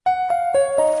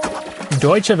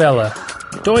Deutsche Welle.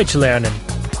 Deutsch lernen.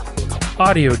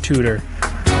 Audio tutor.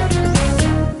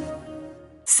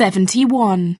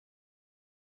 71.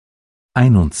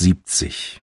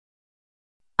 71.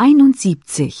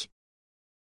 71.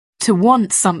 To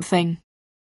want something.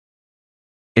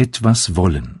 Etwas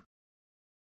wollen.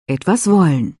 Etwas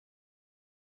wollen.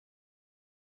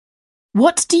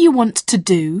 What do you want to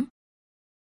do?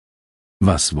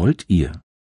 Was wollt ihr?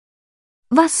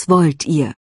 Was wollt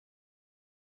ihr?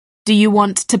 Do you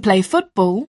want to play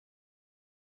football?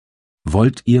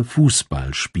 Wollt ihr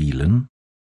Fußball spielen?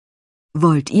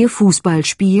 Wollt ihr Fußball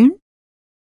spielen?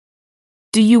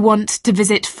 Do you want to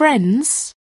visit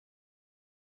friends?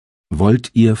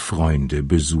 Wollt ihr Freunde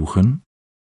besuchen?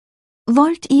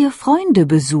 Wollt ihr Freunde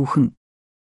besuchen?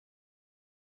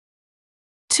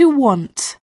 To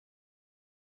want.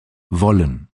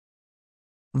 Wollen.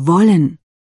 Wollen.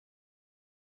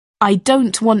 I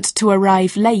don't want to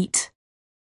arrive late.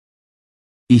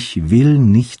 Ich will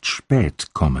nicht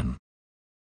spät kommen.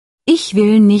 Ich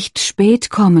will nicht spät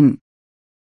kommen.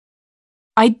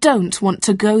 I don't want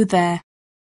to go there.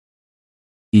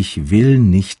 Ich will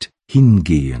nicht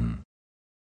hingehen.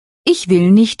 Ich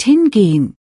will nicht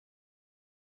hingehen.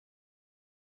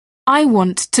 I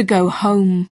want to go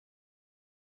home.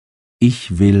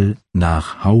 Ich will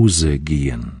nach Hause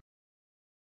gehen.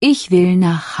 Ich will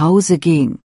nach Hause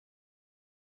gehen.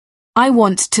 I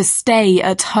want to stay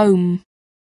at home.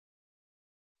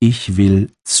 Ich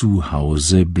will zu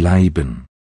Hause bleiben.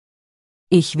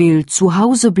 Ich will zu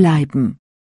Hause bleiben.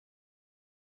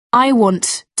 I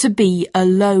want to be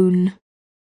alone.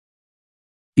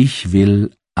 Ich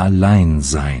will allein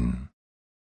sein.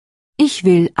 Ich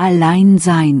will allein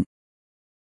sein.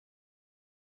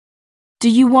 Do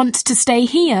you want to stay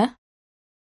here?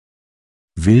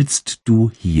 Willst du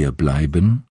hier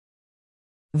bleiben?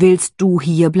 Willst du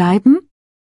hier bleiben?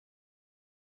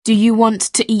 Do you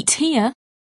want to eat here?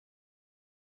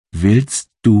 Willst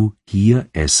du hier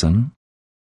essen?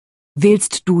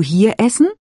 Willst du hier essen?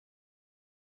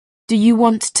 Do you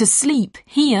want to sleep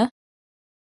here?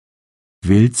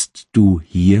 Willst du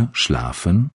hier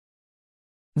schlafen?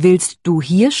 Willst du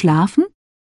hier schlafen?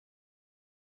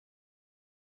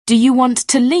 Do you want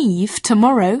to leave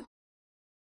tomorrow?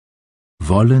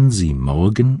 Wollen Sie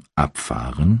morgen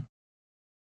abfahren?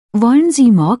 Wollen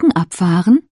Sie morgen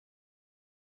abfahren?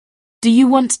 Do you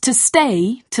want to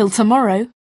stay till tomorrow?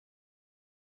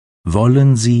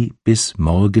 Wollen Sie bis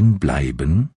morgen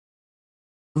bleiben?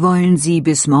 Wollen Sie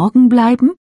bis morgen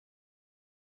bleiben?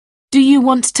 Do you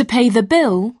want to pay the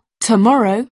bill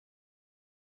tomorrow?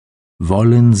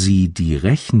 Wollen Sie die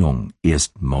Rechnung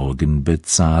erst morgen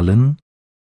bezahlen?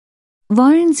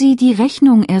 Wollen Sie die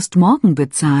Rechnung erst morgen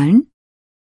bezahlen?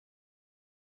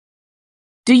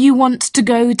 Do you want to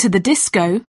go to the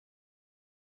disco?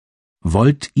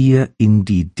 Wollt ihr in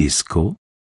die Disco?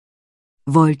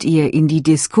 Wollt ihr in die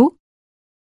Disco?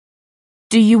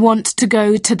 Do you want to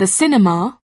go to the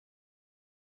cinema?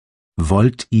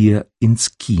 Wollt ihr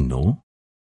ins Kino?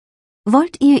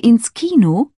 Wollt ihr ins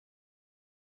Kino?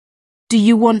 Do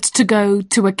you want to go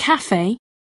to a cafe?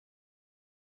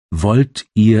 Wollt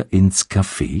ihr ins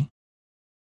Café?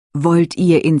 Wollt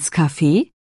ihr ins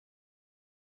Café?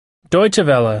 Deutsche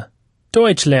Welle.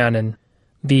 Deutsch lernen.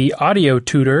 The audio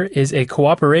tutor is a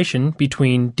cooperation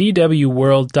between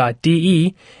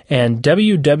dwworld.de and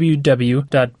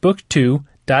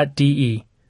www.book2.de.